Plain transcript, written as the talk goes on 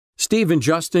Steve and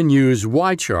Justin use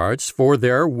Y-charts for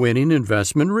their winning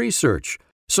investment research.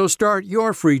 So start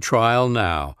your free trial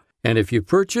now. And if you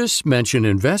purchase, mention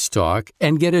InvestTalk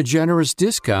and get a generous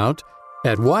discount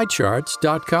at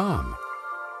ycharts.com.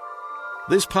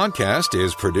 This podcast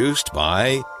is produced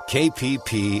by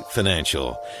KPP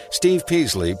Financial. Steve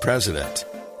Peasley, President.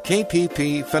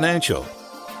 KPP Financial.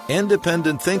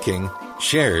 Independent thinking,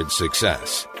 shared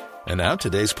success. And now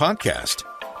today's podcast.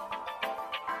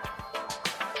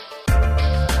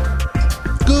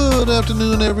 Good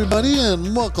afternoon, everybody,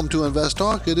 and welcome to Invest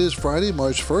Talk. It is Friday,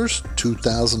 March 1st,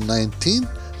 2019.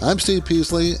 I'm Steve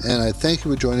Peasley, and I thank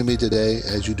you for joining me today,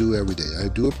 as you do every day. I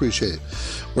do appreciate it.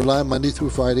 We're live Monday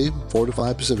through Friday, 4 to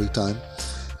 5 Pacific time,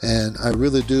 and I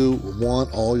really do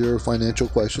want all your financial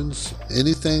questions.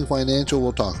 Anything financial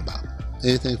we'll talk about.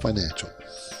 Anything financial.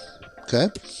 Okay?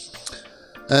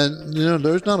 And,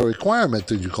 there's not a requirement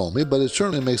that you call me, but it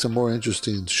certainly makes a more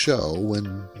interesting show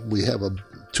when we have a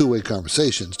two-way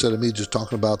conversation instead of me just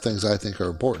talking about things I think are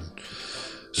important.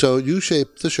 So you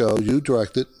shape the show, you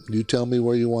direct it, you tell me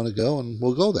where you want to go, and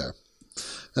we'll go there.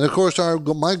 And of course,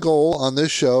 my goal on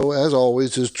this show, as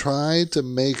always, is try to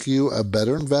make you a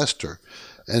better investor.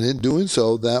 And in doing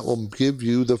so, that will give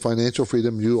you the financial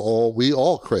freedom we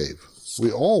all crave.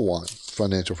 We all want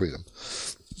financial freedom.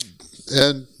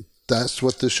 And that's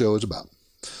what this show is about.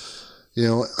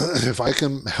 If I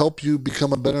can help you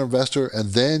become a better investor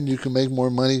and then you can make more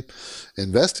money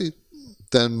investing,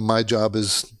 then my job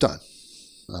is done.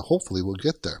 Hopefully we'll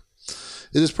get there.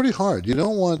 It is pretty hard. You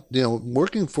don't want,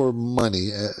 working for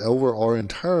money over our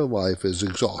entire life is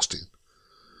exhausting.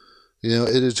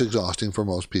 It is exhausting for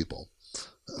most people.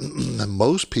 And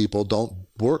most people don't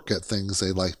work at things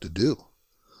they like to do.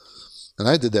 And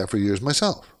I did that for years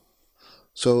myself.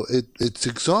 So it's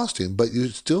exhausting, but you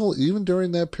still, even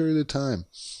during that period of time,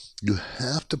 you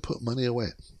have to put money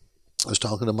away. I was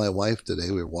talking to my wife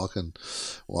today. We were walking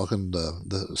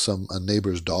some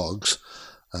neighbor's dogs.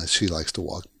 She likes to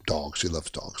walk dogs. She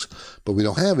loves dogs, but we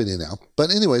don't have any now.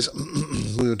 But anyways,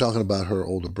 we were talking about her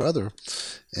older brother,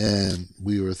 and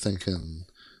we were thinking,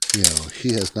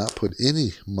 he has not put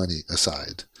any money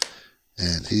aside,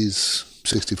 and he's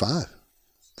 65.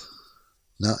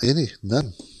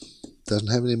 None.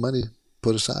 Doesn't have any money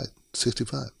put aside.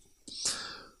 65.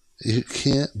 You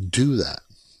can't do that.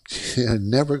 You're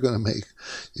never going to make.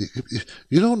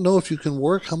 You don't know if you can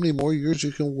work, how many more years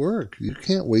you can work. You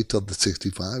can't wait till the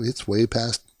 65. It's way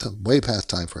past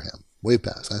time for him. Way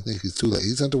past. I think he's too late.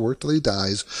 He's going to work till he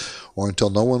dies, or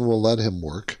until no one will let him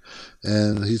work,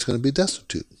 and he's going to be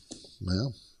destitute.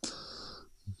 Well,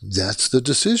 that's the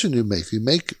decision you make. You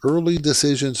make early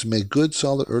decisions, make good,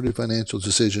 solid, early financial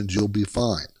decisions, you'll be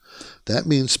fine. That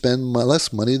means spend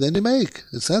less money than you make.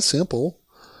 It's that simple.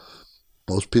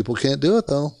 Most people can't do it,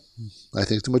 though. I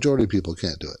think the majority of people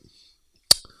can't do it.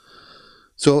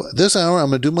 So this hour, I'm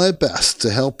going to do my best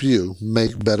to help you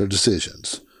make better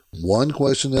decisions, one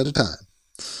question at a time.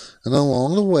 And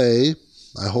along the way,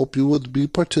 I hope you will be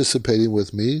participating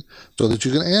with me so that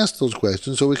you can ask those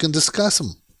questions so we can discuss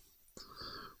them.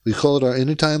 We call it our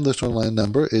Anytime Listener Line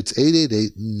number. It's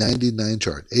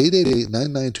 888-99-CHART,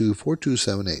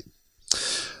 888-992-4278.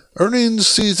 Earnings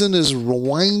season is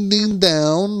winding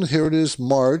down. Here it is,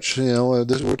 March. We're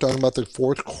talking about the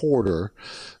fourth quarter.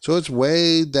 So it's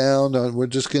way down. We're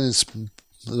just getting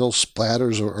little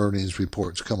splatters of earnings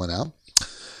reports coming out.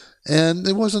 And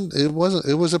it was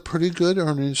a pretty good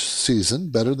earnings season,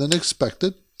 better than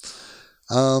expected.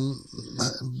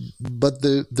 But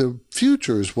the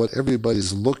future is what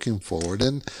everybody's looking forward,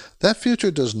 and that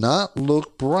future does not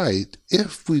look bright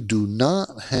if we do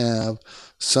not have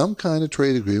some kind of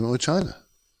trade agreement with China.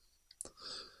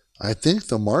 I think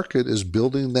the market is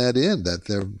building that in, that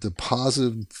the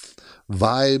positive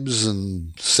vibes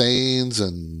and sayings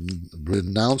and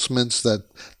announcements that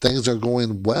things are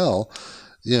going well,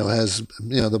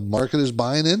 the market is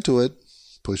buying into it,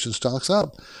 pushing stocks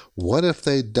up. What if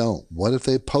they don't? What if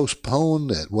they postpone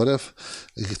it? What if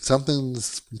something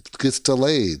gets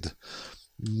delayed?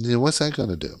 What's that going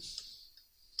to do?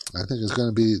 I think it's going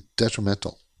to be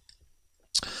detrimental.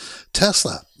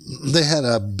 Tesla, they had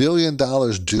 $1 billion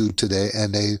due today,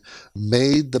 and they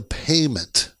made the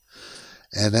payment.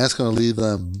 And that's going to leave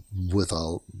them with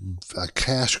a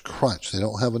cash crunch. They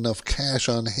don't have enough cash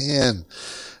on hand,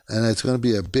 and it's going to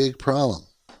be a big problem.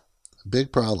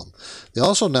 Big problem. They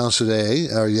also announced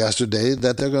yesterday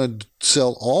that they're going to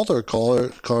sell all their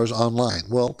cars online.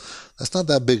 Well, that's not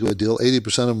that big of a deal.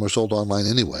 80% of them are sold online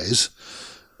anyways.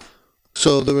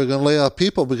 So they were going to lay off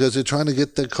people because they're trying to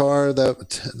get the car,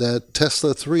 that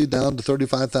Tesla 3, down to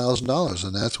 $35,000.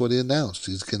 And that's what he announced.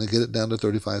 He's going to get it down to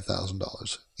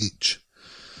 $35,000 each.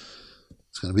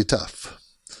 It's going to be tough.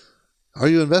 Are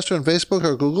you an investor in Facebook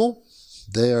or Google?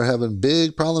 They are having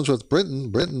big problems with Britain.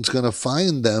 Britain's going to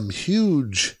fine them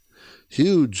huge,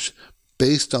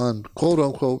 based on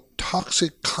quote-unquote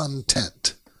toxic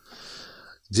content.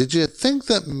 Did you think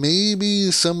that maybe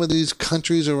some of these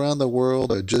countries around the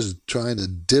world are just trying to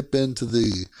dip into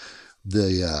the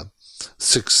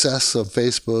success of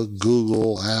Facebook,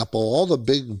 Google, Apple, all the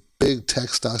big tech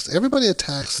stocks? Everybody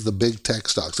attacks the big tech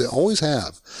stocks. They always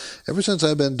have. Ever since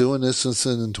I've been doing this since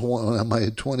I'm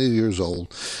 20 years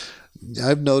old,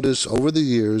 I've noticed over the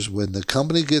years when the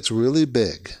company gets really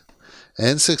big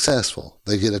and successful,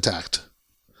 they get attacked.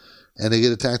 And they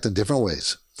get attacked in different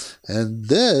ways. And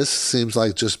this seems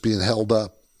like just being held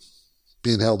up,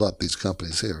 these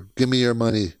companies here. Give me your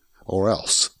money or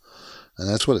else. And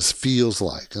that's what it feels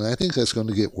like. And I think that's going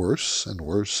to get worse and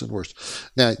worse and worse.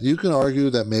 Now, you can argue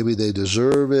that maybe they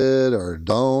deserve it or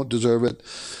don't deserve it.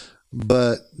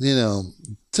 But,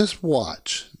 just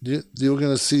watch. You're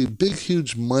going to see big,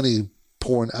 huge money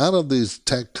pouring out of these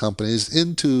tech companies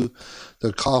into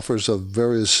the coffers of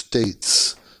various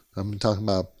states. I'm talking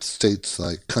about states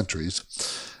like countries.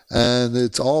 And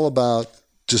it's all about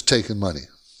just taking money.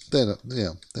 They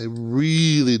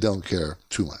really don't care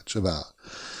too much about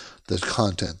the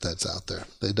content that's out there.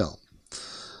 They don't.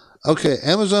 Okay,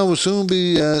 Amazon will soon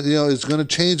be, it's going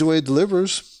to change the way it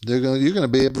delivers. You're going to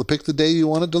be able to pick the day you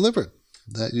want it delivered.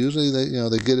 That usually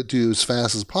they get it to you as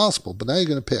fast as possible, but now you're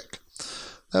going to pick.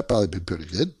 That'd probably be pretty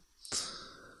good.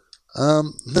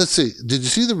 Let's see. Did you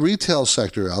see the retail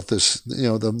sector out this?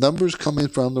 The numbers coming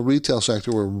from the retail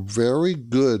sector were very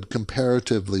good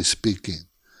comparatively speaking.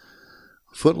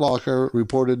 Foot Locker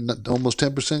reported almost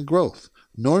 10% growth.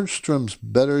 Nordstrom's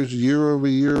better year over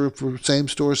year for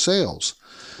same-store sales.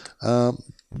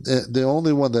 The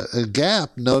only one that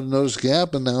Gap, notice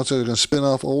Gap announced they're going to spin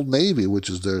off Old Navy, which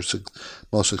is their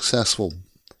most successful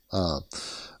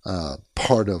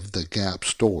part of the Gap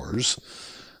stores.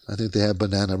 I think they have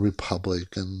Banana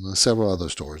Republic and several other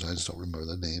stores. I just don't remember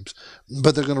the names.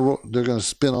 But they're going to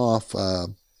spin off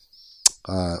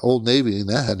Old Navy, and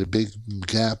that had a big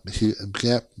Gap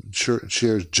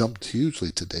shares jumped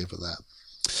hugely today for that.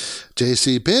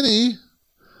 JCPenney,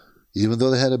 even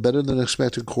though they had a better than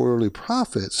expected quarterly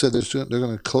profit, said they're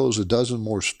going to close a dozen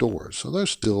more stores. So they're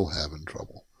still having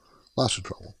trouble. Lots of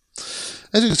trouble.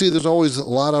 As you can see, there's always a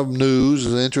lot of news,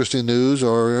 interesting news,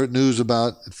 or news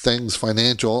about things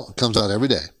financial. It comes out every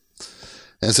day.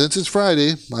 And since it's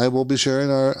Friday, I will be sharing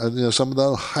some of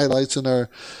the highlights in our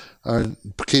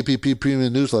KPP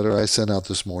Premium newsletter I sent out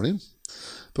this morning.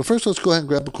 But first, let's go ahead and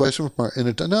grab a question from our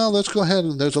internet. No, let's go ahead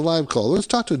and there's a live call. Let's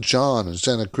talk to John in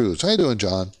Santa Cruz. How you doing,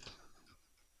 John?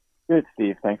 Good,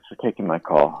 Steve. Thanks for taking my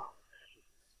call.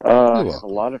 I have a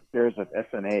lot of shares of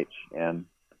SNH, and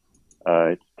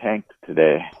it's tanked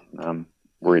today. I'm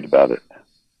worried about it.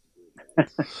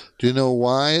 Do you know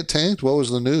why it tanked? What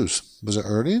was the news? Was it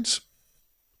earnings?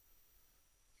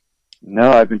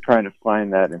 No, I've been trying to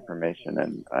find that information,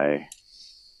 and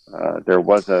there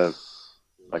was a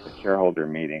shareholder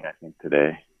meeting, I think,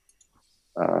 today.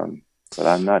 But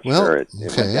I'm not sure. It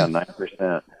went down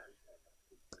 9%.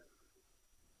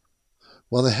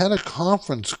 Well, they had a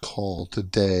conference call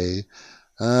today.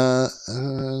 Announced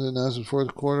the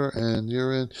fourth quarter and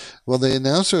year-end. Well, they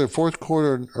announced their fourth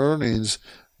quarter earnings.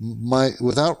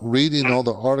 Without reading all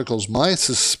the articles, my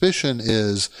suspicion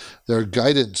is their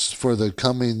guidance for the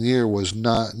coming year was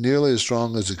not nearly as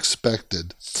strong as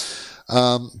expected.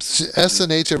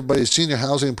 SNH, everybody's Senior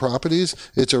Housing Properties.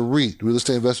 It's a REIT, Real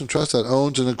Estate Investment Trust, that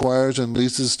owns and acquires and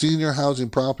leases senior housing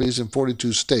properties in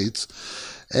 42 states.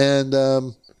 And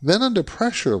been under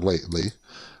pressure lately.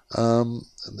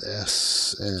 SNH,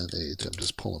 I'm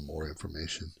just pulling more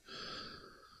information.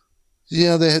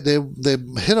 Yeah, they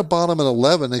hit a bottom at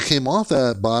 11. They came off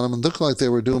that bottom and looked like they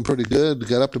were doing pretty good.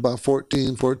 Got up to about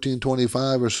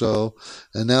 14.25 or so,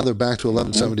 and now they're back to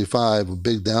 11.75. A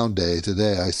big down day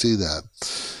today. I see that.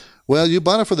 Well, you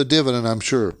bought it for the dividend, I'm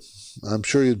sure. I'm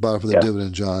sure you bought it for the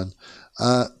dividend, John.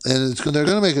 And they're going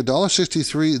to make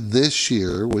 $1.63 this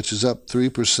year, which is up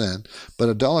 3%,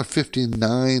 but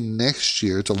 $1.59 next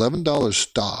year. It's $11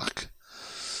 stock.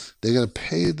 They're going to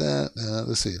pay that.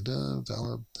 Let's see.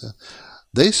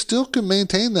 They still can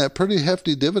maintain that pretty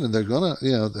hefty dividend. They're going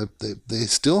to, they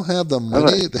still have the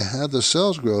money. They have the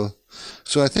sales growth.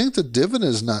 So I think the dividend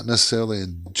is not necessarily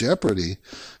in jeopardy.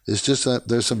 It's just that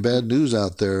there's some bad news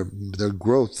out there. Their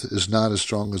growth is not as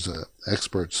strong as the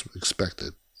experts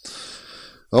expected.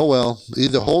 Oh well,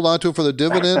 either hold on to it for the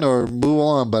dividend or move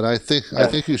on. But I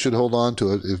think you should hold on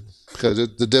to it because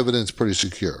the dividend's pretty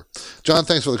secure. John,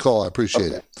 thanks for the call. I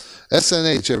appreciate it.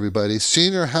 SNH, everybody,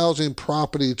 Senior Housing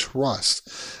Property Trust.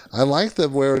 I like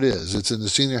that where it is. It's in the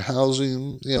senior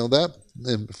housing,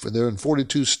 they're in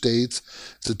 42 states.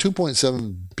 It's a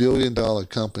 $2.7 billion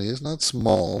company. It's not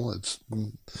small. That's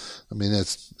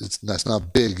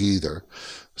not big either.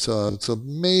 So it's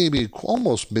maybe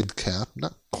almost mid-cap,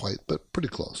 not quite, but pretty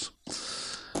close.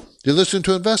 You're listening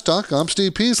to Invest Talk. I'm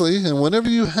Steve Peasley, and whenever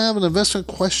you have an investment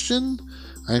question,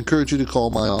 I encourage you to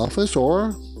call my office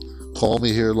or call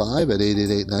me here live at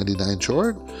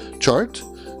 888-99-CHART.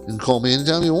 You can call me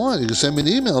anytime you want. You can send me an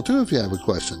email, too, if you have a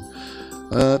question.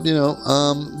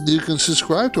 You can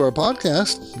subscribe to our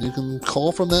podcast. You can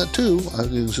call from that, too.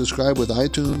 You can subscribe with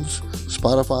iTunes,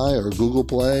 Spotify, or Google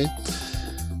Play.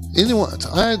 Any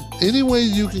way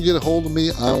you can get a hold of me,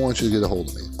 I want you to get a hold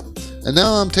of me. And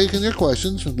now I'm taking your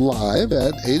questions live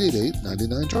at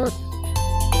 888-99-CHART.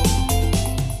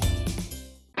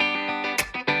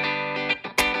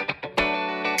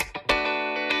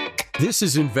 This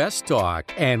is Invest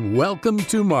Talk, and welcome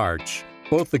to March.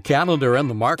 Both the calendar and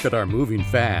the market are moving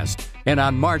fast. And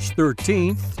on March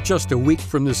 13th, just a week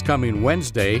from this coming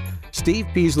Wednesday, Steve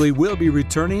Peasley will be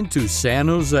returning to San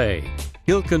Jose.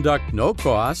 He'll conduct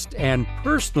no-cost and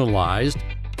personalized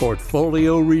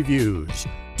portfolio reviews.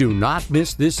 Do not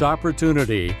miss this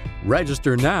opportunity.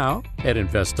 Register now at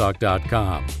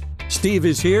investtalk.com. Steve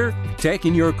is here,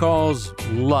 taking your calls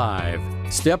live.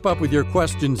 Step up with your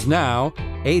questions now,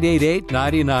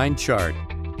 888-99-CHART.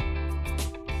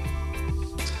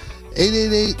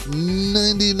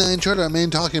 888-99-CHART, our main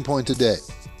talking point today.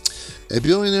 A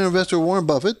billionaire investor, Warren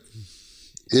Buffett,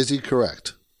 is he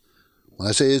correct? When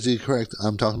I say is he correct,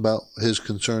 I'm talking about his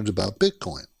concerns about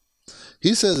Bitcoin.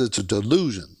 He says it's a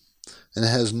delusion and it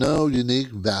has no unique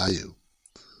value.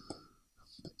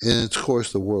 And it's, of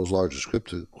course, the world's largest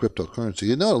cryptocurrency.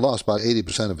 You know it lost about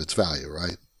 80% of its value,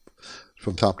 right?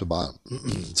 From top to bottom.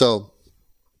 So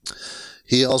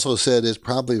he also said it's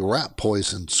probably rat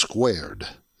poison squared.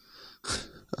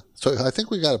 So I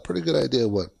think we got a pretty good idea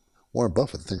what Warren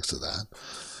Buffett thinks of that.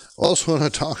 Also want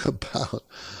to talk about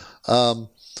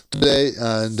today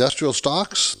industrial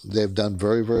stocks. They've done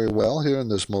very, very well here in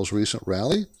this most recent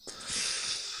rally.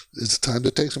 It's time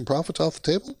to take some profits off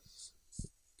the table.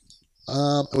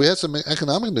 We had some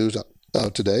economic news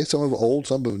out today. Some of it old,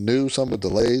 some of it new, some of it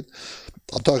delayed.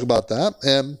 I'll talk about that.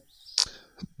 And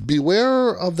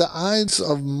beware of the Ides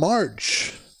of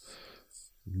March.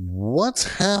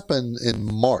 What's happened in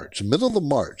March, middle of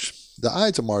March? The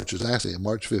Ides of March is actually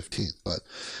March 15th, but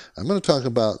I'm going to talk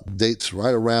about dates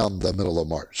right around the middle of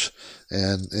March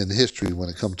and in history when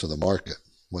it comes to the market,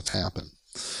 what's happened.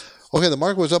 Okay, the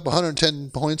market was up 110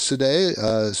 points today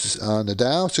on the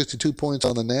Dow, 62 points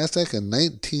on the NASDAQ, and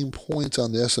 19 points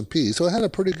on the S&P. So it had a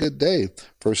pretty good day,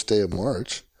 first day of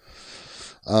March.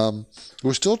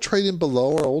 We're still trading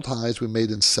below our old highs we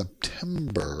made in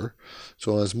September.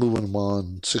 So I was moving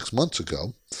on 6 months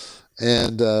ago.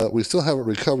 And we still haven't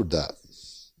recovered that,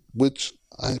 which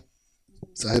I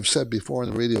have said before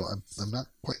on the radio. I'm not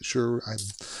quite sure. I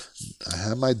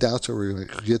have my doubts that we're going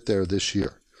to get there this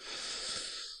year.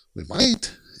 We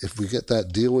might if we get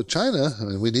that deal with China. I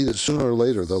mean, we need it sooner or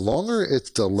later. The longer it's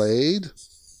delayed,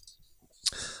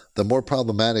 the more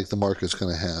problematic the market's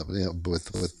going to have,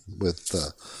 with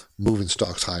moving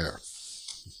stocks higher.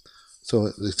 So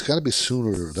it's got to be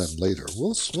sooner than later.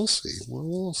 We'll see.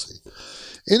 We'll see.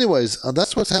 Anyways,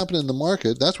 that's what's happening in the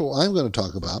market. That's what I'm going to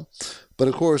talk about. But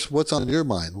of course, what's on your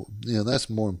mind? That's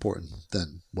more important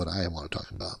than what I want to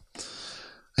talk about.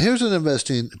 Here's an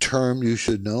investing term you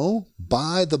should know: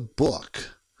 buy the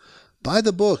book. Buy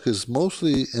the book is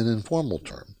mostly an informal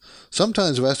term.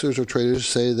 Sometimes investors or traders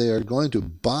say they are going to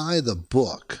buy the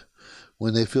book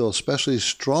when they feel especially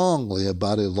strongly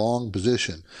about a long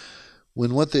position,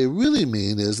 when what they really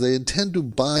mean is they intend to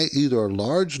buy either a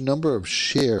large number of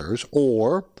shares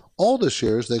or all the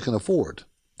shares they can afford.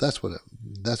 That's what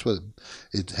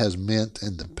it has meant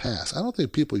in the past. I don't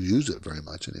think people use it very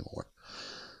much anymore.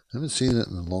 I haven't seen it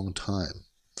in a long time.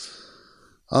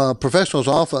 Professionals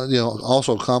often,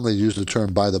 also commonly use the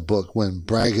term "buy the book" when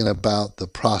bragging about the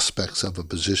prospects of a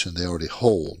position they already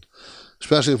hold,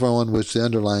 especially for one which the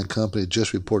underlying company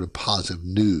just reported positive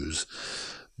news.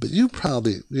 But you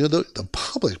probably, the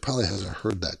public probably hasn't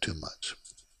heard that too much.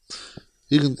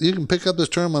 You can pick up this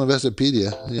term on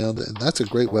Investopedia. That's a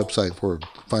great website for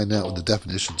finding out the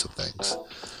definitions of things.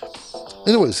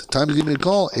 Anyways, time to give me a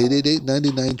call,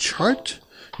 888-99-CHART.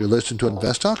 You're listening to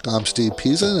Invest Talk. I'm Steve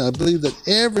Peasley, and I believe that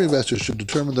every investor should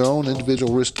determine their own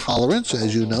individual risk tolerance,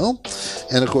 as you know.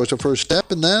 And, of course, the first step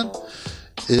in that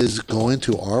is going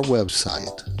to our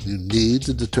website. You need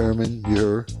to determine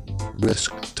your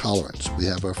risk tolerance. We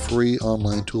have a free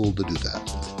online tool to do that.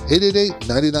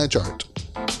 888-99-CHART.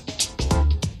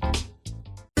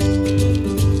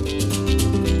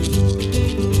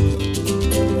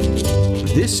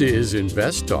 This is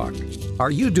Invest Talk.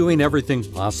 Are you doing everything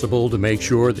possible to make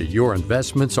sure that your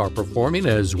investments are performing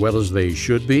as well as they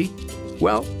should be?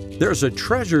 Well, there's a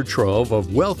treasure trove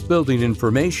of wealth-building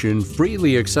information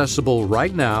freely accessible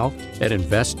right now at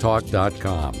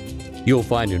investtalk.com. You'll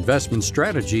find investment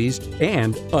strategies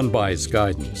and unbiased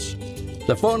guidance.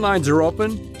 The phone lines are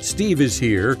open. Steve is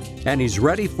here, and he's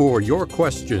ready for your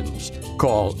questions.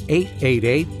 Call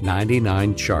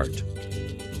 888-99-CHART.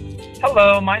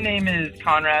 Hello, my name is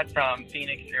Conrad from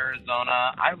Phoenix,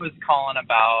 Arizona. I was calling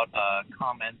about a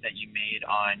comment that you made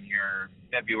on your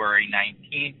February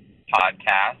 19th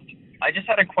podcast. I just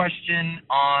had a question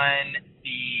on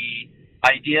the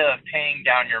idea of paying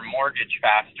down your mortgage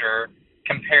faster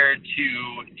compared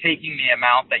to taking the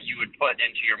amount that you would put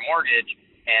into your mortgage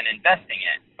and investing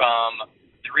it. From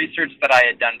the research that I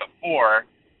had done before,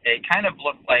 it kind of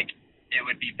looked like it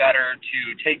would be better to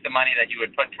take the money that you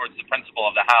would put towards the principal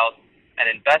of the house and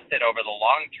invest it over the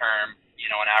long term,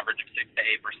 an average of 6 to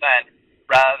 8%,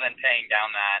 rather than paying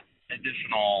down that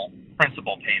additional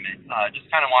principal payment. Just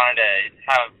kind of wanted to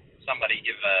have somebody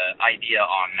give an idea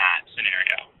on that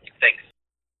scenario. Thanks.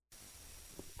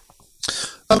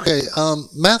 Okay,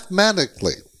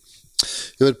 mathematically,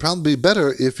 it would probably be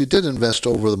better if you did invest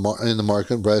in the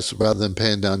market price rather than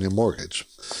paying down your mortgage.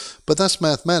 But that's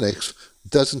mathematics.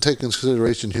 It doesn't take into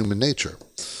consideration human nature.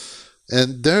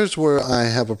 And there's where I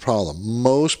have a problem.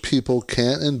 Most people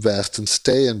can't invest and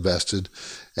stay invested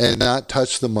and not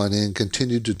touch the money and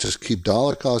continue to just keep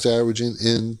dollar cost averaging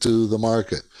into the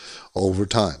market over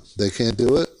time. They can't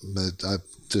do it.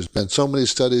 There's been so many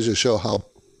studies that show how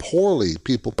poorly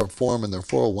people perform in their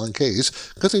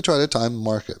 401ks because they try to time the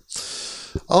market.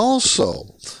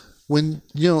 Also, when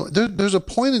there's a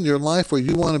point in your life where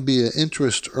you want to be an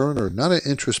interest earner, not an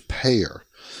interest payer.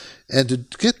 And to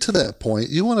get to that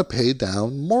point, you want to pay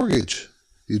down mortgage.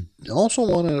 You also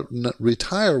want to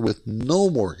retire with no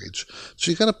mortgage. So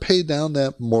you got to pay down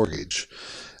that mortgage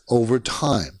over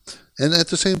time. And at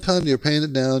the same time, you're paying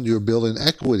it down, you're building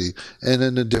equity and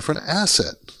in a different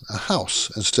asset, a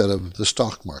house, instead of the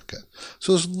stock market.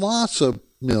 So there's lots of,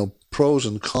 pros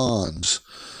and cons,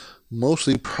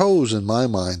 mostly pros in my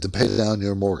mind, to pay down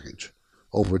your mortgage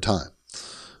over time.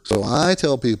 So I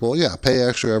tell people, pay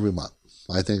extra every month.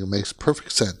 I think it makes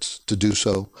perfect sense to do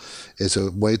so. It's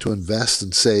a way to invest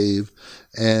and save,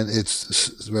 and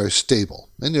it's very stable.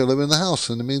 And you're living in the house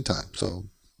in the meantime. So,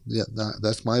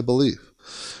 that's my belief.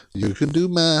 You can do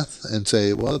math and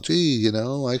say, well, gee,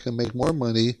 I can make more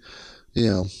money.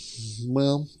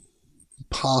 Well,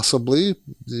 possibly.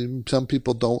 Some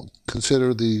people don't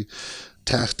consider the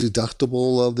tax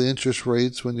deductible of the interest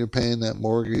rates when you're paying that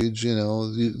mortgage.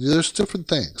 There's different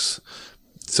things.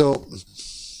 So,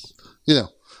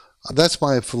 that's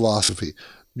my philosophy.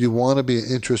 You want to be an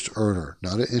interest earner,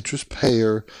 not an interest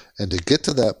payer. And to get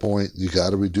to that point, you got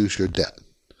to reduce your debt.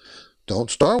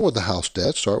 Don't start with the house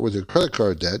debt. Start with your credit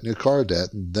card debt and your car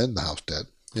debt and then the house debt.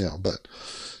 But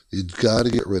you've got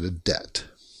to get rid of debt.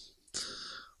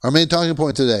 Our main talking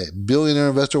point today, billionaire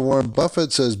investor Warren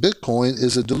Buffett says Bitcoin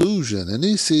is a delusion and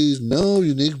he sees no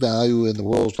unique value in the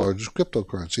world's largest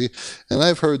cryptocurrency. And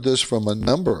I've heard this from a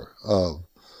number of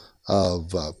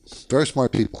very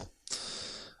smart people.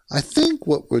 I think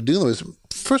what we're dealing with is,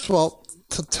 first of all,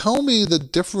 to tell me the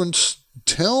difference,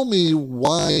 tell me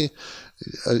why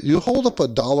you hold up a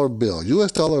dollar bill,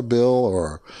 US dollar bill,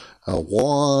 or a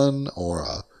won, or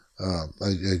a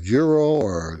euro,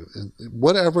 or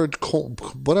whatever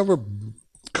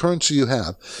currency you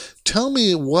have. Tell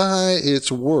me why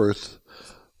it's worth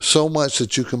so much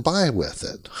that you can buy with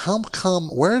it. How come?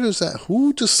 Where does that?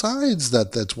 Who decides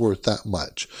that that's worth that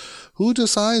much? Who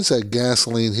decides that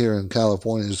gasoline here in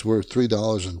California is worth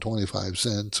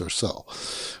 $3.25 or so?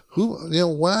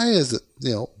 Why is it?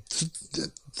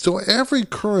 So every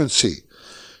currency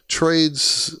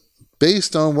trades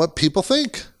based on what people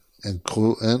think,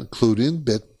 including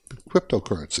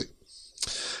cryptocurrency.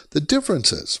 The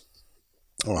differences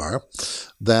are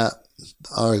that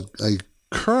a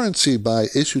currency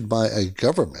issued by a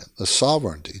government, a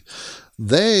sovereignty,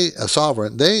 they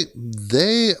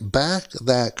back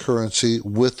that currency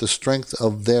with the strength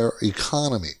of their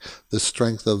economy, the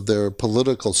strength of their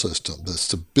political system, the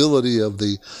stability of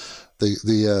the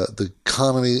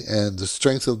economy, and the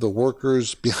strength of the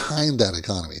workers behind that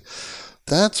economy.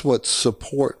 That's what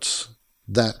supports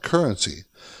that currency.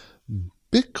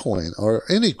 Bitcoin or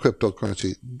any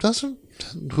cryptocurrency doesn't.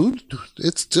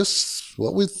 It's just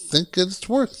what we think it's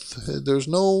worth. There's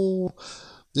no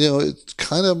it's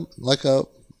kind of like a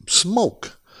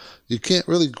smoke. You can't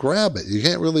really grab it. You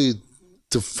can't really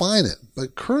define it. But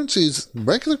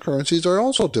regular currencies are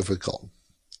also difficult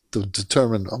to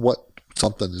determine what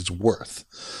something is worth.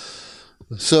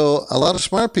 So a lot of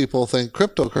smart people think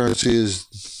cryptocurrency is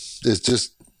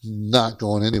just not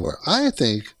going anywhere. I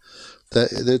think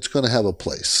that it's going to have a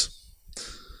place.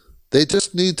 They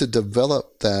just need to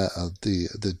develop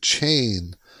the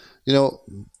chain.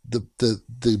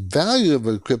 The value of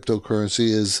a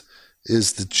cryptocurrency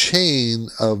is the chain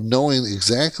of knowing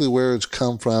exactly where it's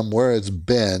come from, where it's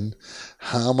been,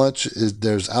 how much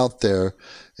there's out there,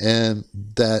 and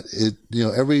that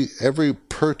every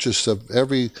purchase of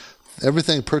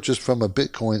everything purchased from a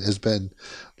Bitcoin has been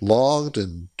logged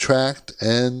and tracked,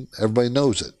 and everybody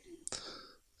knows it.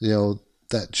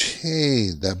 That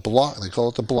chain, that block, they call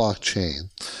it the blockchain.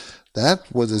 That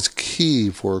was key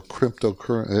for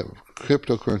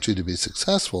cryptocurrency to be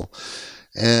successful.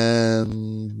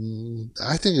 And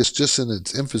I think it's just in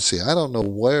its infancy. I don't know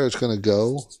where it's going to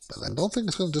go, but I don't think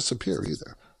it's going to disappear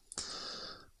either.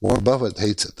 Warren Buffett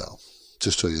hates it, though,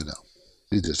 just so you know.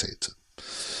 He just hates it.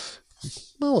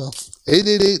 Oh, well.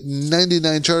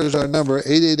 888-99-CHART is our number,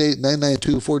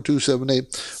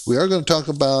 888-992-4278. We are going to talk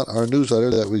about our newsletter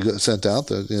that we sent out,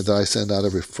 that I send out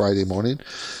every Friday morning.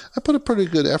 I put a pretty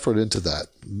good effort into that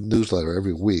newsletter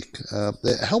every week.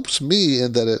 It helps me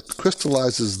in that it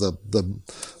crystallizes the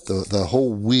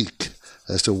whole week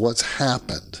as to what's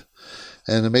happened.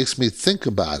 And it makes me think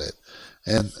about it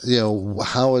and,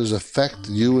 how it affects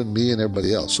you and me and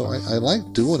everybody else. So I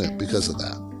like doing it because of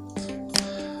that.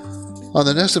 On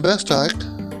the next Invest Talk,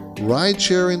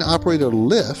 ride-sharing operator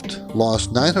Lyft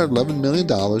lost $911 million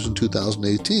in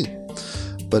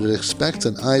 2018, but it expects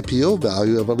an IPO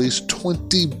value of at least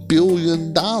 $20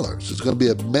 billion. It's going to be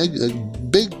a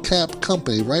big cap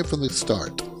company right from the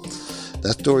start.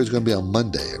 That story is going to be on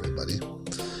Monday, everybody.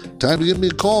 Time to give me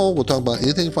a call. We'll talk about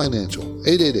anything financial.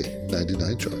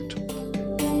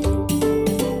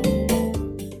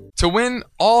 888-99-CHART. To win,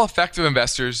 all effective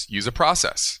investors use a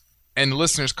process. And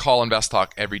listeners call Invest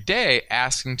Talk every day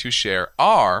asking to share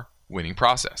our winning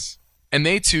process. And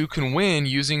they too can win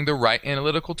using the right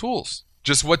analytical tools.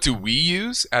 Just what do we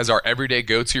use as our everyday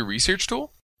go-to research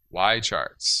tool?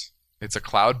 YCharts. It's a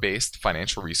cloud-based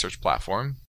financial research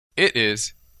platform. It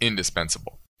is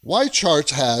indispensable.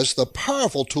 YCharts has the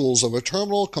powerful tools of a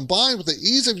terminal combined with the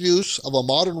ease of use of a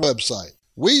modern website.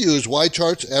 We use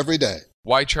YCharts every day.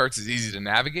 YCharts is easy to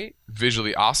navigate,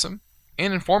 visually awesome,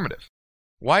 and informative.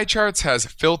 YCharts has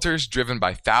filters driven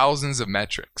by thousands of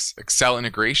metrics, Excel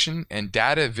integration, and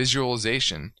data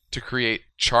visualization to create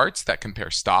charts that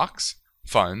compare stocks,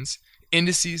 funds,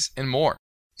 indices, and more.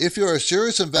 If you're a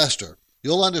serious investor,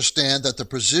 you'll understand that the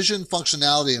precision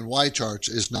functionality in YCharts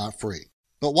is not free.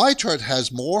 But YChart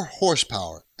has more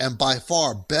horsepower and by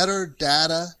far better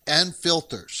data and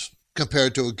filters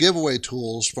compared to giveaway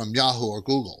tools from Yahoo or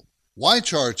Google.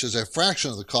 YCharts is a fraction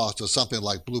of the cost of something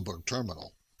like Bloomberg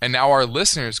Terminal. And now our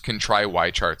listeners can try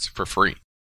YCharts for free.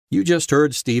 You just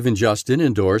heard Steve and Justin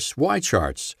endorse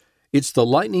YCharts. It's the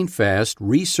lightning-fast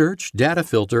research, data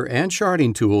filter, and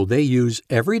charting tool they use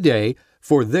every day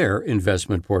for their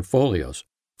investment portfolios.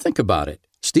 Think about it.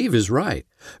 Steve is right.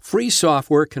 Free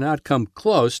software cannot come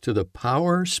close to the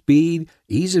power, speed,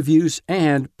 ease of use,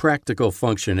 and practical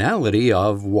functionality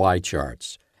of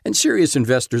YCharts. And serious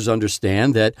investors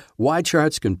understand that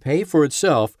YCharts can pay for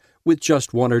itself with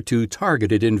just one or two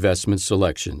targeted investment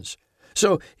selections.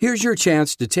 So here's your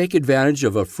chance to take advantage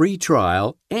of a free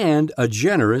trial and a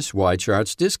generous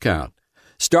YCharts discount.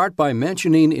 Start by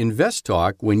mentioning Invest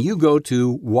Talk when you go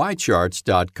to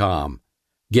YCharts.com.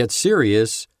 Get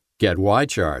serious, get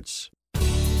YCharts.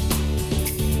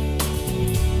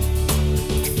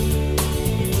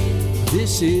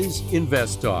 This is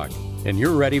Invest Talk, and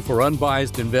you're ready for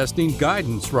unbiased investing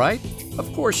guidance, right?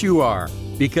 Of course you are,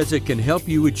 because it can help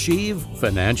you achieve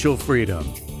financial freedom.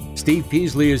 Steve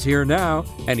Peasley is here now,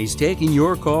 and he's taking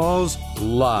your calls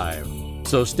live.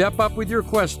 So step up with your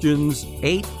questions,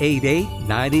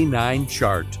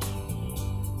 888-99-CHART.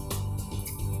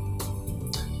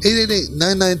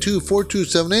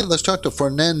 888-992-4278. Let's talk to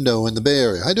Fernando in the Bay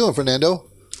Area. How you doing, Fernando?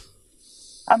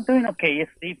 I'm doing okay,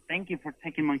 Steve. Thank you for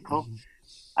taking my call.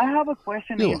 I have a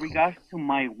question in regards to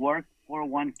my work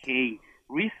 401k.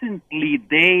 Recently,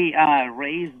 they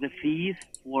raised the fees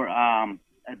for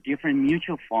different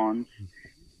mutual funds.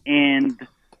 And,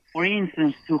 for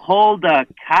instance, to hold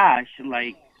cash,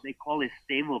 like they call it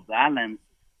stable balance,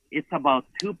 it's about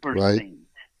 2%. Right.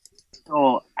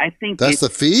 So I think that's it's the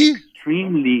fee?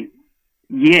 Extremely,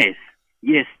 yes,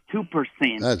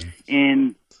 2%.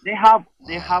 And they have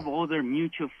other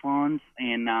mutual funds,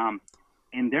 and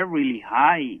and they're really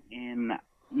high. And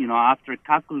after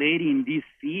calculating these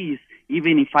fees,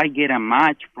 even if I get a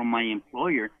match from my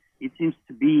employer, it seems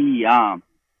to be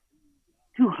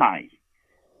too high.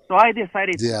 So I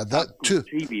decided to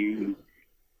contribute.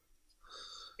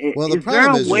 Well, the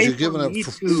problem is you're giving up.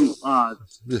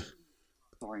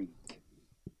 Sorry.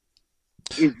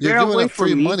 Is there a way for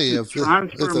me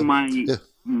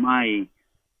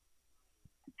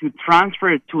to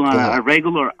transfer to a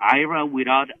regular IRA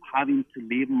without having to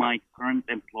leave my current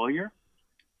employer?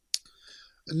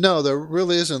 No, there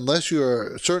really isn't, unless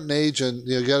you're a certain age and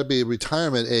you got to be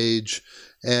retirement age,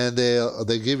 and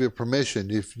they give you permission.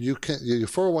 If you can, your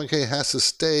 401k has to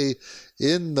stay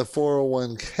in the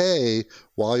 401k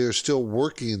while you're still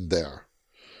working there.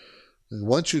 And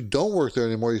once you don't work there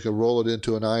anymore, you can roll it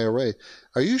into an IRA.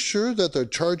 Are you sure that they're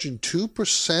charging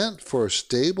 2% for a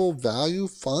stable value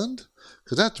fund?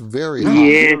 Because that's very high.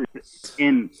 Yes,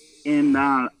 and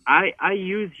I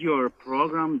use your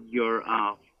program,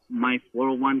 my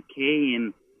 401k,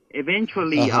 and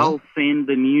eventually I'll send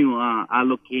the new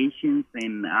allocations,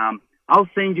 and I'll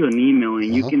send you an email,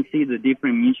 and you can see the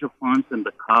different mutual funds and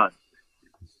the cost.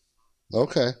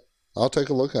 Okay. I'll take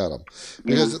a look at them,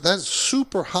 because that's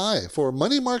super high for a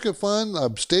money market fund,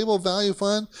 a stable value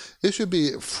fund. It should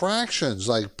be fractions,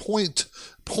 like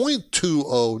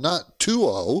 0.20, not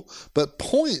 20, but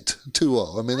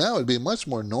 0.20. I mean, that would be much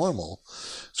more normal.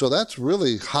 So that's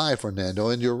really high, Fernando.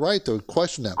 And you're right to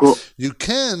question that. Cool. You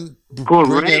can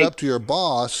bring it up to your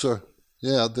boss, or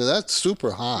that's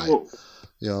super high. Cool.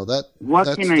 That's a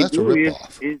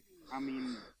ripoff.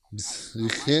 You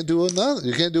can't do another.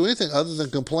 You can't do anything other than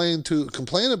complain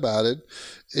about it.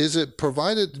 Is it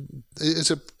provided?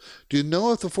 Do you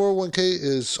know if the 401k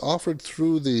is offered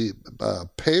through the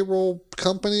payroll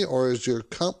company, or is your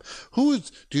do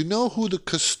you know who the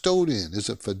custodian is?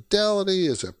 It Fidelity?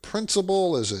 Is it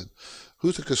Principal?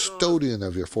 Who's the custodian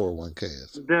of your 401k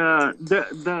is?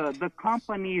 The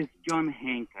company is John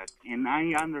Hancock, and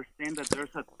I understand that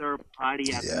there's a third party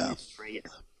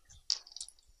administrator.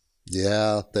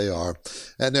 Yeah, they are,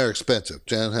 and they're expensive.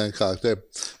 John Hancock, they're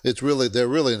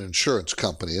really an insurance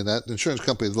company, and that insurance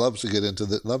company loves to get into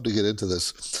this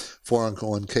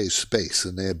 401k space,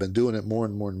 and they have been doing it more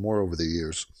and more and more over the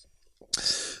years.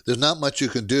 There's not much you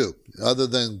can do other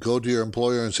than go to your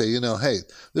employer and say, hey,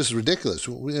 this is ridiculous.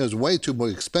 It's way too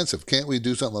expensive. Can't we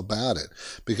do something about it?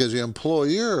 Because your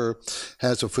employer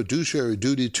has a fiduciary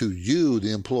duty to you,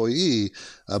 the employee,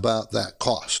 about that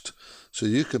cost. So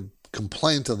you can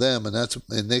complain to them, and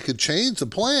they could change the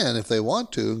plan if they want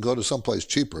to and go to someplace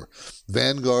cheaper.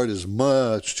 Vanguard is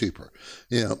much cheaper.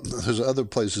 There's other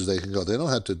places they can go. They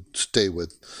don't have to stay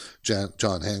with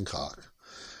John Hancock.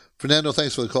 Fernando,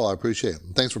 thanks for the call. I appreciate it.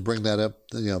 Thanks for bringing that up.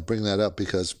 Bring that up,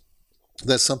 because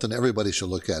that's something everybody should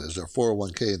look at, is their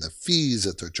 401k and the fees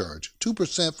that they're charged.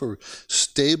 2% for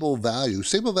stable value.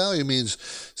 Stable value means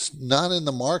not in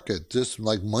the market, just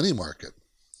like money market.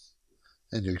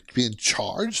 And you're being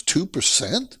charged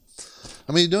 2%?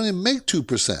 I mean, you don't even make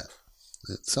 2%.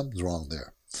 Something's wrong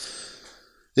there.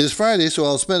 It is Friday, so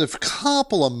I'll spend a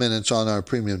couple of minutes on our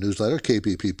premium newsletter,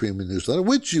 KPP Premium Newsletter,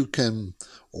 which you can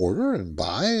order and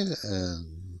buy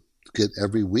and get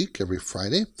every week, every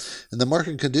Friday. In the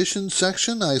market conditions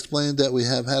section, I explained that we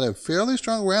have had a fairly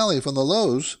strong rally from the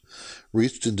lows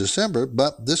reached in December,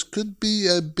 but this could be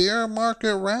a bear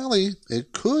market rally.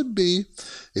 It could be,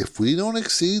 if we don't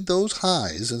exceed those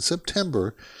highs in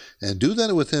September and do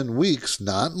that within weeks,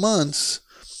 not months.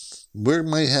 We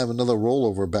might have another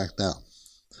rollover back down.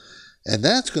 And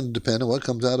that's going to depend on what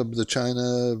comes out of the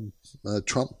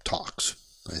China-Trump talks,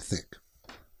 I think.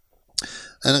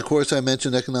 And, of course, I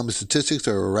mentioned economic statistics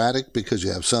are erratic because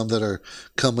you have some that are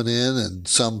coming in and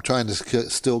some trying to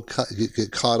still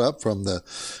get caught up from the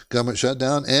government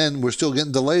shutdown, and we're still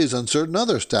getting delays on certain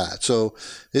other stats. So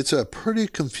it's a pretty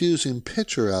confusing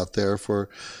picture out there for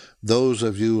those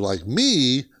of you like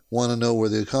me want to know where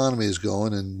the economy is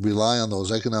going and rely on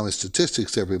those economic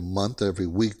statistics every month, every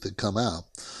week that come out.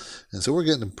 And so we're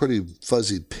getting a pretty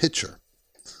fuzzy picture.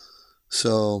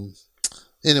 So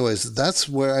anyways, that's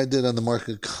where I did on the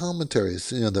market commentaries,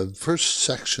 the first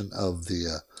section of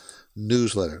the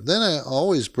newsletter. Then I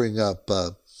always bring up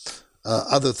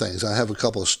other things. I have a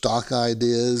couple of stock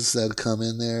ideas that come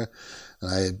in there, and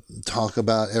I talk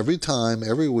about every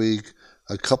week,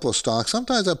 a couple of stocks.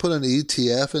 Sometimes I put an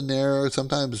ETF in there, or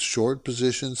sometimes short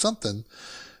position, something,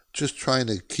 just trying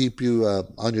to keep you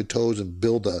on your toes and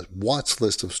build a watch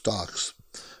list of stocks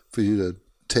for you to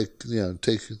take a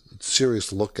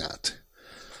serious look at.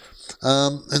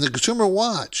 And the Consumer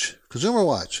Watch,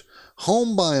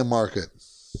 home buying market.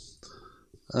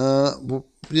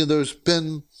 There's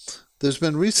been there's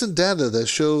been recent data that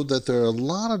showed that there are a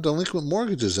lot of delinquent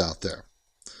mortgages out there.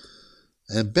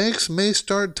 And banks may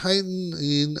start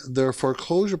tightening their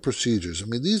foreclosure procedures. I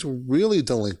mean, these were really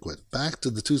delinquent back to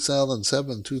the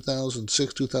 2007,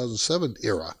 2006, 2007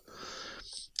 era.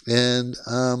 And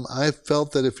I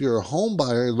felt that if you're a home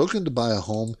buyer looking to buy a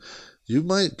home, you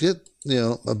might get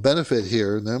a benefit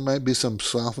here. There might be some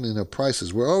softening of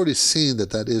prices. We're already seeing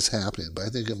that is happening, but I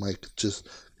think it might just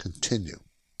continue.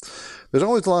 There's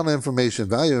always a lot of information,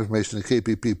 value information in the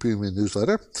KPP Premium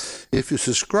Newsletter. If you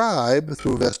subscribe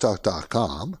through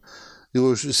investtalk.com, you will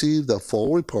receive the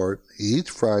full report each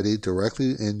Friday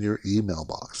directly in your email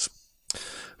box.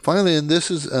 Finally, and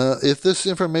this is if this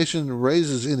information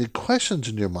raises any questions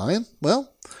in your mind,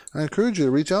 well, I encourage you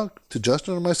to reach out to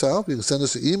Justin or myself. You can send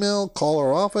us an email, call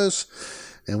our office,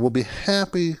 and we'll be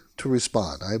happy to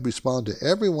respond. I respond to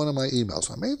every one of my emails.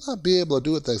 I may not be able to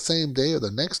do it the same day or the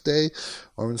next day,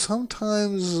 or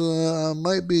sometimes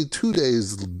might be 2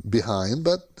 days behind,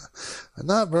 but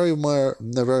not very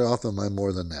often am I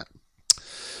more than that.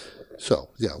 So,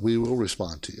 yeah, we will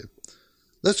respond to you.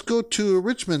 Let's go to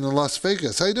Richmond in Las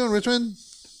Vegas. How you doing, Richmond?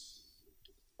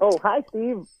 Oh, hi,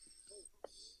 Steve.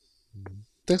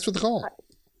 Thanks for the call.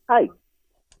 Hi.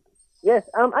 Yes,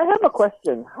 I have a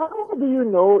question. How do you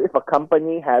know if a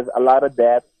company has a lot of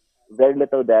debt, very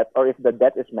little debt, or if the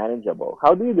debt is manageable?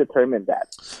 How do you determine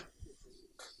that?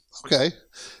 Okay,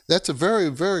 that's a very,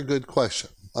 very good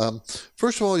question.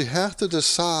 First of all, you have to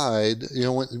decide,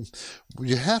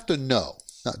 you have to know,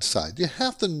 not decide, you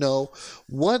have to know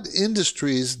what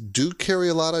industries do carry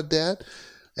a lot of debt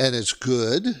and it's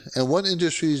good, and what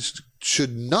industries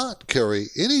should not carry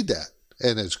any debt.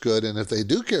 And it's good. And if they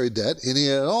do carry debt, any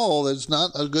at all, that's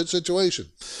not a good situation.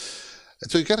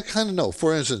 And so you got to kind of know.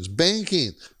 For instance,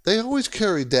 banking, they always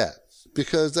carry debt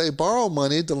because they borrow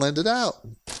money to lend it out.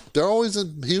 They're always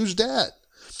in huge debt.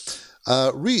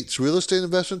 REITs, real estate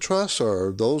investment trusts,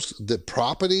 or the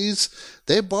properties,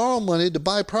 they borrow money to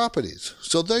buy properties.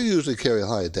 So they usually carry a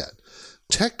high debt.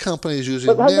 Tech companies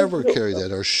usually never carry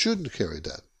debt or shouldn't carry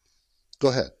debt. Go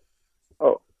ahead.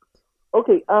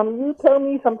 Okay, you tell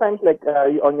me sometimes, like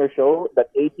on your show, that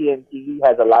AT&T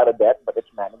has a lot of debt, but it's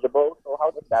manageable. So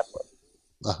how does that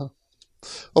work?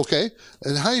 Okay,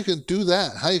 and how you can do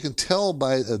that, how you can tell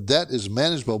by debt is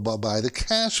manageable by the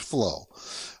cash flow.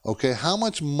 Okay, how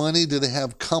much money do they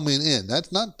have coming in?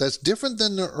 That's different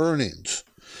than their earnings.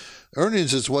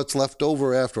 Earnings is what's left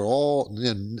over after all,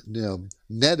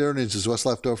 net earnings is what's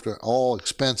left after all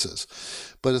expenses.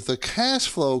 But if the cash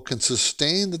flow can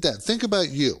sustain the debt, think about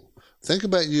you. Think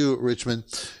about you, Richmond.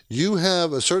 You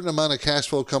have a certain amount of cash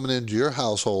flow coming into your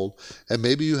household, and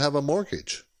maybe you have a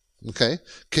mortgage. Okay?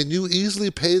 Can you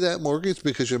easily pay that mortgage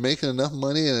because you're making enough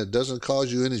money and it doesn't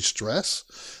cause you any stress?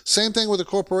 Same thing with a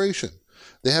corporation.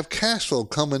 They have cash flow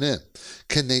coming in.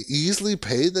 Can they easily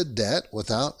pay the debt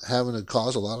without having to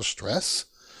cause a lot of stress?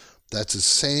 That's the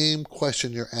same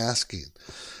question you're asking.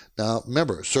 Now,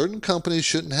 remember, certain companies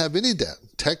shouldn't have any debt.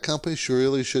 Tech companies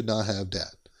surely should not have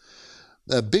debt.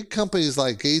 Big companies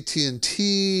like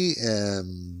AT&T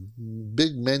and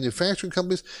big manufacturing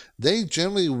companies, they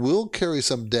generally will carry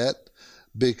some debt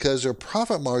because their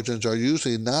profit margins are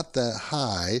usually not that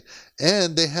high,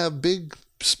 and they have big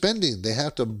spending. They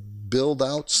have to build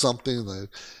out something like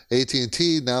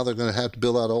AT&T. Now they're going to have to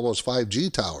build out all those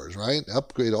 5G towers, right?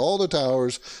 Upgrade all the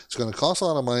towers. It's going to cost a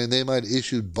lot of money, and they might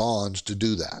issue bonds to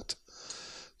do that.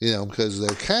 Because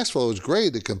their cash flow is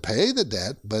great. It can pay the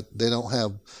debt, but they don't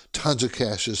have tons of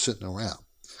cash just sitting around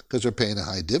because they're paying a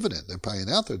high dividend. They're paying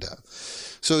out their debt.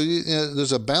 So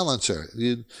there's a balance there.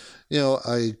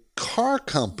 A car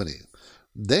company,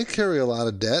 they carry a lot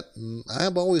of debt, and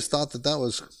I've always thought that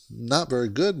was not very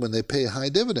good when they pay a high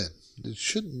dividend. It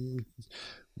shouldn't,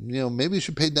 maybe you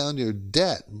should pay down your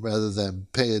debt rather than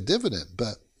pay a dividend,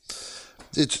 but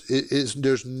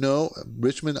there's no,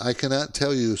 Richmond, I cannot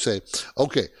tell you, say,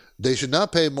 okay, they should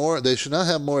not pay more, they should not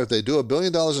have more. If they do $1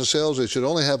 billion in sales, they should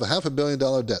only have a $500 million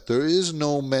debt. There is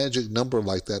no magic number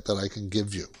like that I can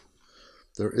give you.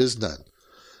 There is none.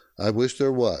 I wish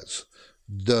there was.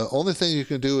 The only thing you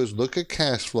can do is look at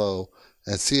cash flow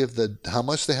and see how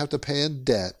much they have to pay in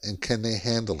debt and can they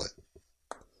handle it.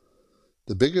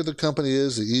 The bigger the company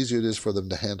is, the easier it is for them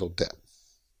to handle debt.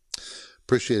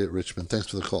 Appreciate it, Richmond. Thanks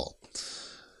for the call.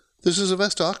 This is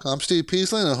InvestTalk. I'm Steve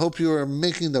Peasley, and I hope you are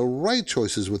making the right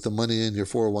choices with the money in your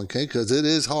 401k, because it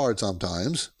is hard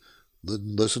sometimes.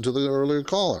 Listen to the earlier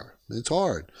caller. It's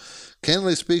hard.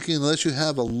 Candidly speaking, unless you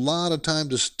have a lot of time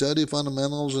to study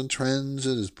fundamentals and trends,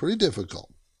 it is pretty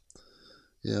difficult.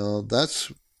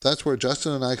 That's where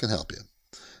Justin and I can help you.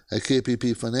 At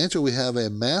KPP Financial, we have a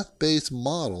math-based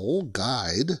model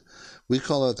guide. We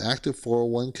call it Active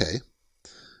 401k.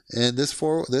 And this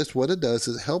what it does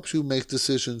is it helps you make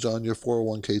decisions on your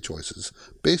 401k choices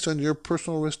based on your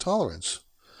personal risk tolerance.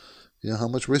 You know, how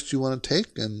much risk you want to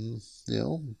take, and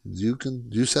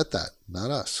you set that,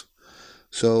 not us.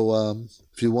 So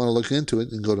if you want to look into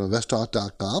it, you can go to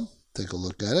investtalk.com, take a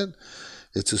look at it.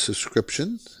 It's a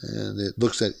subscription, and it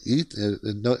looks at it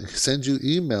sends you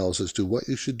emails as to what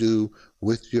you should do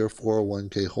with your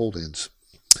 401k holdings.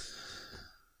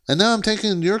 And now I'm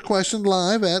taking your question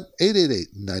live at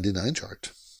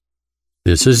 888-99-CHART.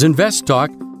 This is Invest Talk,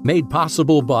 made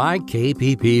possible by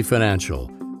KPP Financial,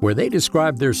 where they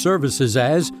describe their services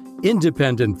as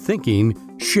independent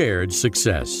thinking, shared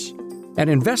success. And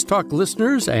Invest Talk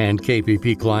listeners and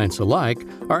KPP clients alike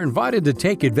are invited to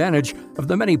take advantage of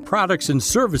the many products and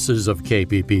services of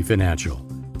KPP Financial.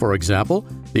 For example,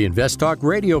 the Invest Talk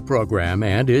radio program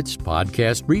and its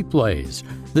podcast replays,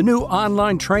 the new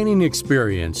online training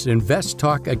experience, Invest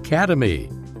Talk Academy,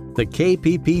 the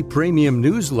KPP Premium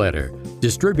newsletter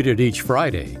distributed each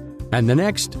Friday, and the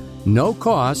next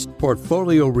no-cost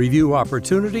portfolio review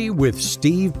opportunity with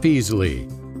Steve Peasley.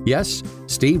 Yes,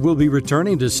 Steve will be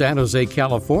returning to San Jose,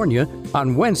 California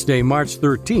on Wednesday, March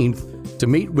 13th to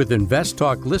meet with Invest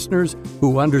Talk listeners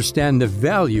who understand the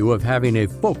value of having a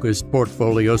focused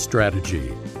portfolio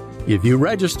strategy. If you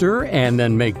register and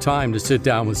then make time to sit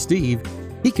down with Steve,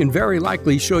 he can very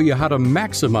likely show you how to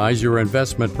maximize your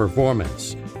investment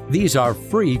performance. These are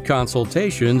free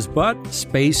consultations, but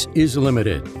space is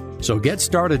limited. So get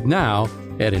started now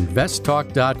at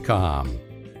investtalk.com.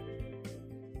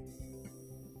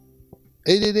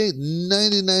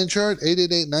 888-99-CHART,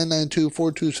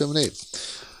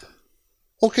 888-992-4278.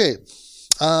 Okay,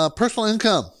 personal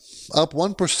income up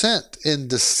 1% in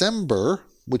December,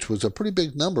 which was a pretty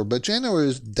big number, but January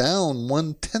is down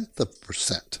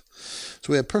 0.1%. So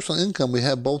we have personal income. We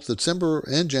have both December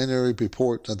and January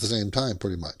reports at the same time,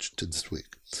 pretty much, to this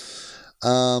week.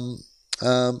 The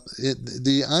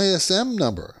ISM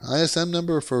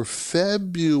number for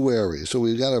February. So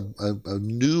we got a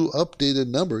new updated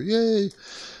number. Yay!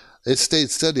 It stayed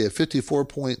steady at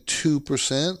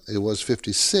 54.2%. It was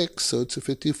 56, so it's a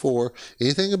 54.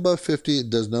 Anything above 50, it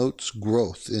denotes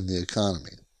growth in the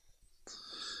economy.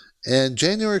 And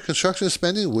January construction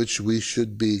spending, which we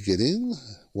should be getting,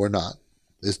 we're not.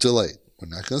 It's delayed. We're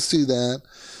not going to see that.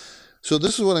 So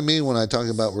this is what I mean when I talk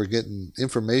about we're getting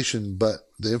information, but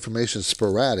the information is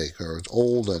sporadic, or it's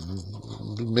old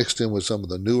and mixed in with some of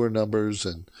the newer numbers,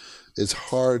 and it's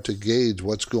hard to gauge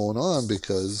what's going on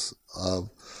because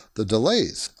of the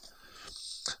delays.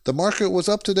 The market was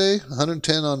up today,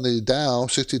 110 on the Dow,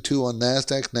 62 on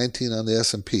NASDAQ, 19 on the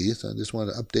S&P. So I just want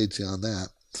to update you on that.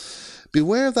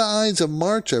 Beware the Ides of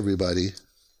March, everybody.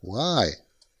 Why?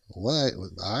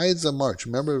 Ides of March.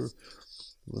 Remember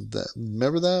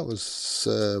that was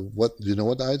what? Do you know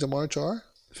what the Ides of March are?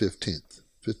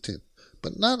 15th.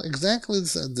 But not exactly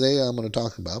the day I'm going to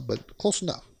talk about, but close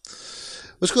enough.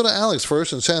 Let's go to Alex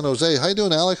first in San Jose. How you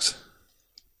doing, Alex?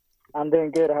 I'm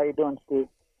doing good. How you doing, Steve?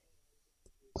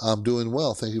 I'm doing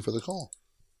well. Thank you for the call.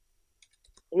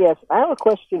 Yes, I have a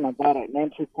question about an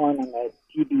entry point on the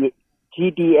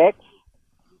GDX.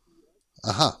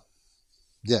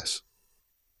 Yes.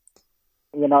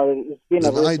 You know, it's been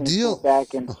an ideal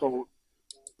back and so.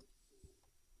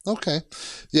 Okay.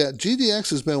 Yeah, GDX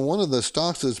has been one of the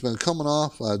stocks that's been coming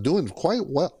off, doing quite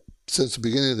well since the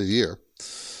beginning of the year.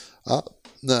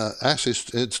 Actually,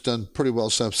 it's done pretty well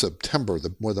since September,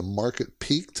 where the market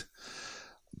peaked.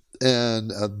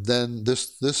 And then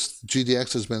this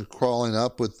GDX has been crawling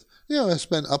up with, it's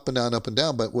been up and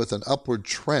down, but with an upward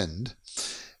trend.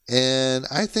 And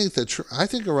I think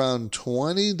around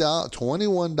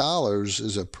 $21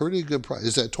 is a pretty good price.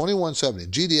 It's at $21.70.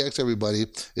 GDX, everybody,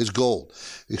 is gold.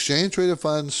 Exchange Traded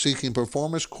Funds seeking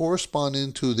performance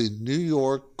corresponding to the New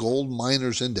York Gold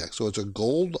Miners Index. So it's a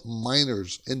gold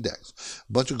miners index.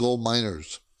 A bunch of gold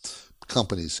miners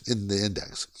companies in the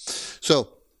index.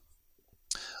 So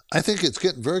I think it's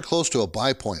getting very close to a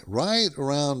buy point, right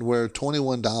around where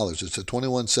 $21. It's at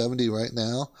 $21.70 right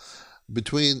now.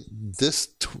 Between this,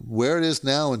 where it is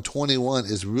now and 21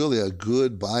 is really a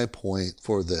good buy point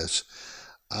for this.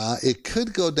 It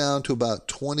could go down to about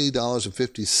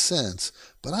 $20.50,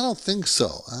 but I don't think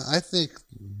so. I think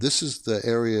this is the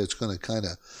area it's going to kind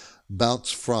of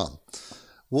bounce from.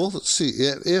 We'll see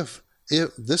if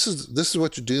this is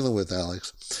what you're dealing with,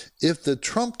 Alex. If the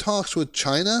Trump talks with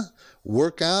China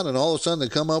work out and all of a sudden they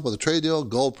come up with a trade deal,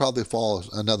 gold probably falls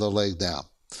another leg down.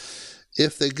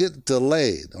 If they get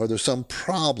delayed or there's some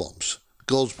problems,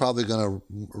 gold's probably going to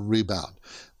rebound.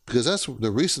 because that's the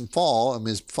recent fall. I mean,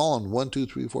 it's fallen 1, 2,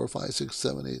 3, 4, 5, 6,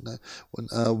 7, 8, 9.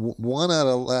 One out of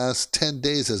the last 10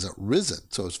 days hasn't risen.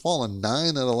 So it's fallen 9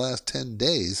 out of the last 10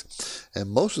 days. And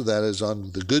most of that is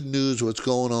on the good news, what's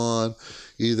going on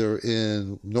either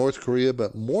in North Korea,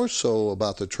 but more so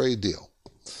about the trade deal.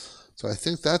 So I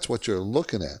think that's what you're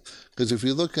looking at. Because if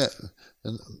you look at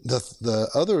the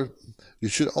other, you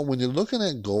should, when you're looking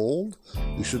at gold,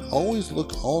 you should always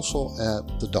look also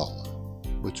at the dollar,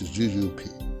 which is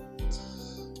GBP.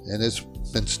 And it's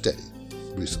been steady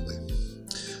recently.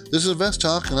 This is Invest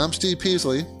Talk, and I'm Steve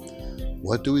Peasley.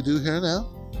 What do we do here now?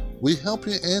 We help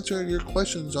you answer your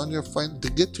questions on your to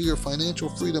get to your financial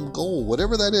freedom goal,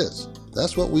 whatever that is.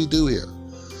 That's what we do here.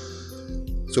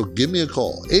 So give me a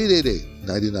call,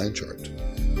 888-99-CHART.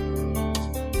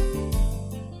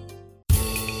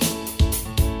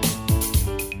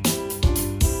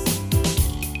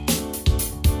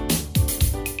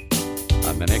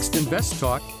 On the next Invest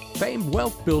Talk, famed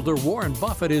wealth builder Warren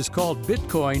Buffett has called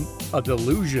Bitcoin a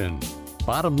delusion.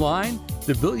 Bottom line,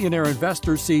 the billionaire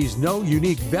investor sees no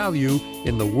unique value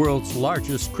in the world's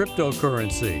largest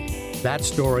cryptocurrency. That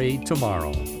story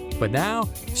tomorrow. But now,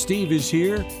 Steve is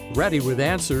here, ready with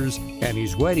answers, and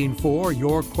he's waiting for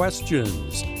your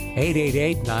questions.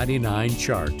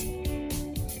 888-99-CHART.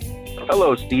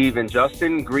 Hello, Steve and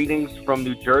Justin. Greetings from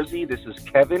New Jersey. This is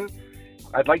Kevin.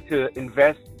 I'd like to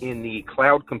invest in the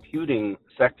cloud computing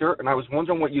sector, and I was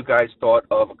wondering what you guys thought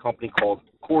of a company called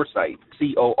CoreSite,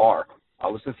 C-O-R.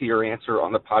 I'll listen to your answer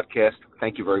on the podcast.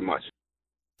 Thank you very much.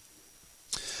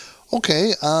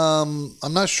 Okay,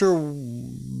 I'm not sure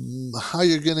how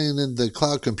you're getting into the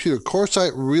cloud computer.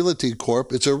 CoreSite Realty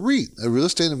Corp. It's a REIT, a real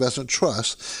estate investment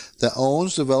trust that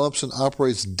owns, develops, and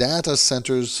operates data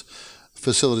centers,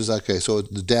 facilities. Okay, so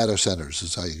the data centers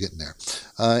is how you get in there,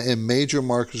 in major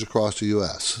markets across the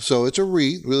U.S. So it's a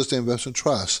REIT, real estate investment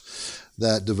trust,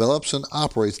 that develops and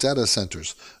operates data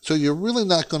centers. So you're really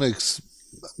not going to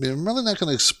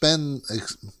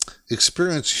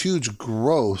experience huge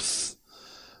growth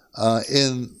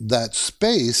in that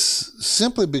space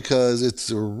simply because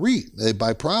it's a REIT. They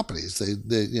buy properties.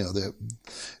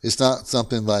 It's not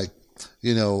something like,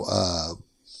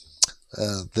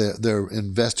 they're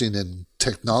investing in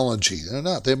technology. They're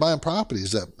not. They're buying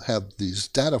properties that have these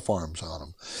data farms on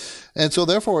them. And so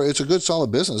therefore it's a good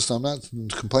solid business. I'm not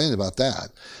complaining about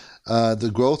that.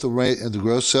 The growth rate and the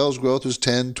gross sales growth is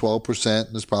 10, 12%,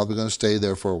 and it's probably going to stay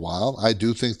there for a while. I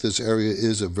do think this area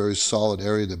is a very solid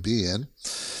area to be in.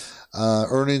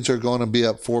 Earnings are going to be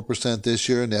up 4% this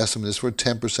year, and the estimate is for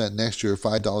 10% next year,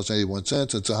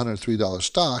 $5.81. It's a $103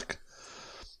 stock.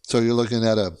 So you're looking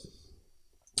at a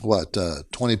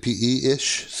 20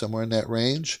 PE-ish, somewhere in that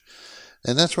range.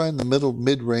 And that's right in the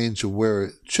mid-range of where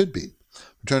it should be.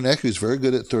 Return on equity is very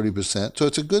good at 30%. So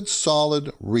it's a good,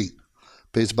 solid REIT.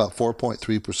 Pays about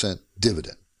 4.3%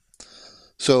 dividend.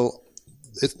 So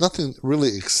it's nothing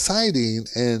really exciting,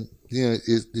 and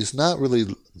it's not really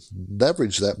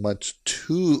leveraged that much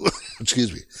to,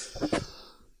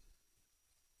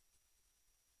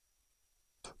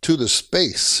 to the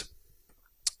space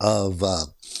of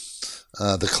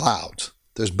the cloud.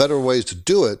 There's better ways to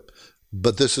do it,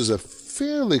 but this is a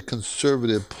fairly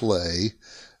conservative play,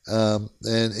 and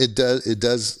it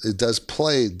does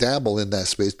dabble in that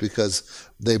space because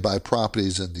they buy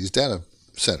properties in these data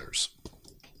centers,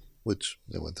 which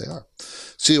is what they are.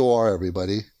 COR,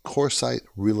 everybody, CoreSite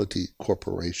Realty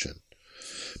Corporation.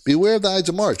 Beware of the Ides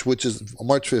of March, which is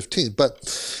March 15th.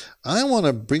 But I want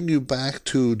to bring you back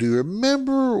to, do you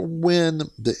remember when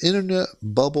the internet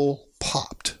bubble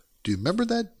popped? Do you remember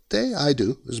that day? I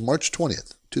do. It was March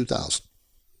 20th, 2000.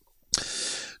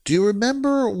 Do you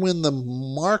remember when the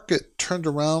market turned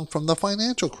around from the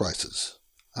financial crisis?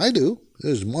 I do. It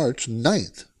was March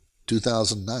 9th,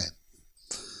 2009.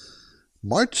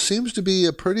 March seems to be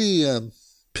a pretty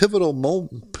pivotal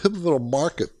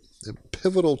market, a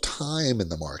pivotal time in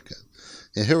the market.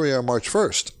 And here we are March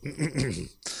 1st.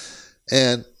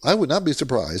 And I would not be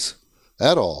surprised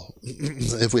at all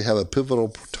if we have a pivotal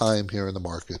time here in the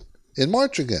market in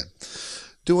March again.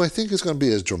 Do I think it's going to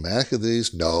be as dramatic as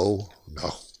these? No,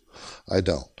 I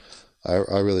don't.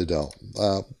 I really don't.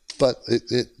 But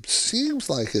it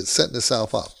seems like it's setting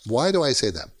itself up. Why do I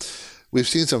say that? We've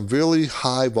seen some really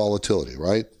high volatility,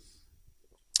 right?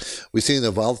 We've seen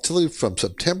the volatility from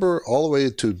September all the way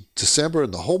to December,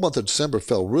 and the whole month of December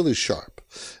fell really sharp.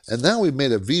 And now we've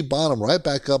made a V bottom right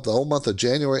back up the whole month of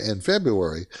January and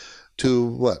February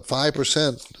to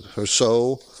 5% or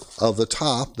so of the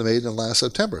top that made in last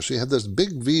September. So you have this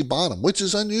big V bottom, which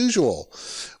is unusual,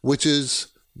 which is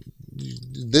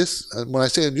this, when I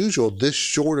say unusual, this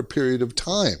shorter period of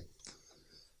time.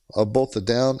 of both the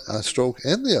downstroke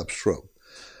and the upstroke.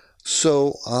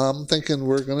 So I'm thinking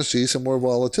we're going to see some more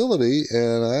volatility,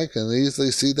 and I can easily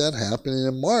see that happening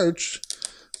in March,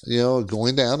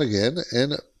 going down again,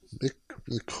 and it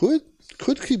could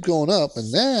keep going up,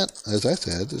 and that, as I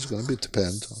said, is going to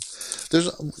depend on. There's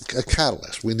a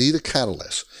catalyst. We need a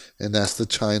catalyst, and that's the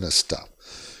China stuff.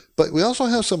 But we also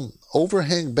have some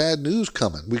overhang bad news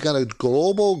coming. We got a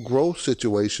global growth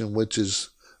situation, which is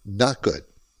not good.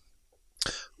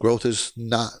 Growth is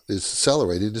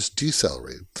accelerating, it's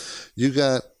decelerating. You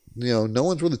got, no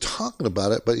one's really talking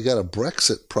about it, but you got a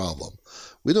Brexit problem.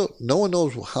 No one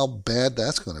knows how bad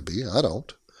that's going to be. I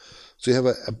don't. So you have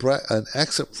an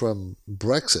exit from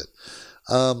Brexit.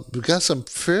 We've got some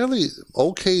fairly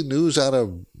okay news out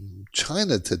of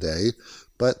China today,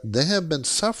 but they have been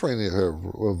suffering here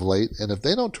of late, and if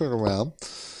they don't turn around,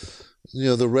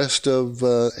 the rest of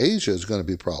Asia is going to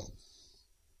be a problem.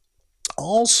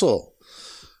 Also,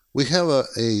 we have a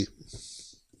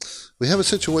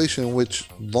situation in which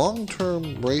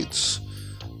long-term rates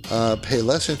pay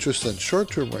less interest than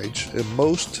short-term rates in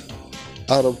most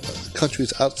out of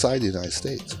countries outside the United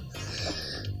States.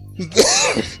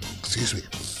 Excuse me.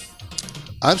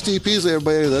 I'm Steve Peasley,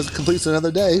 everybody. That completes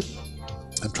another day.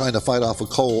 I'm trying to fight off a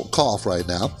cough right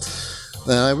now,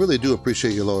 and I really do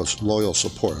appreciate your loyal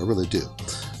support. I really do.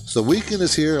 So the weekend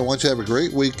is here. I want you to have a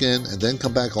great weekend, and then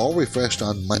come back all refreshed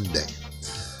on Monday.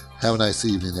 Have a nice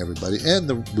evening, everybody, and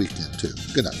the weekend, too.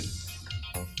 Good night.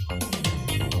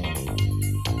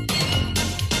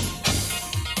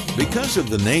 Because of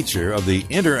the nature of the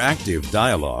interactive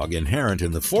dialogue inherent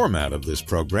in the format of this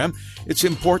program, it's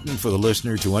important for the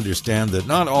listener to understand that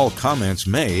not all comments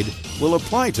made will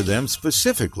apply to them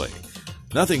specifically.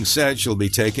 Nothing said shall be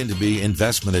taken to be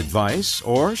investment advice,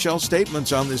 or shall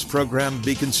statements on this program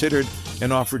be considered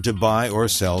an offer to buy or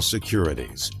sell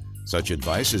securities. Such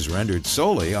advice is rendered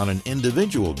solely on an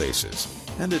individual basis,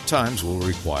 and at times will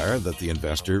require that the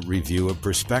investor review a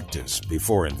prospectus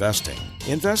before investing.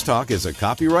 InvestTalk is a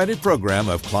copyrighted program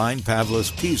of Klein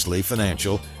Pavlis Peasley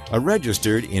Financial, a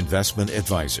registered investment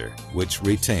advisor, which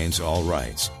retains all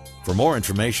rights. For more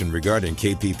information regarding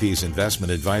KPP's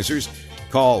investment advisors,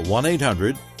 call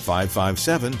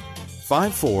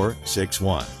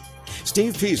 1-800-557-5461.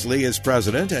 Steve Peasley is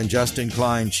President and Justin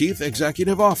Klein, Chief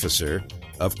Executive Officer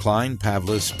of Klein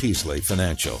Pavlis Peasley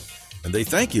Financial. And they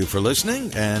thank you for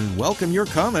listening and welcome your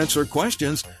comments or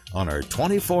questions on our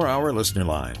 24-hour listener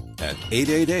line at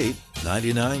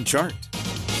 888-99-CHART.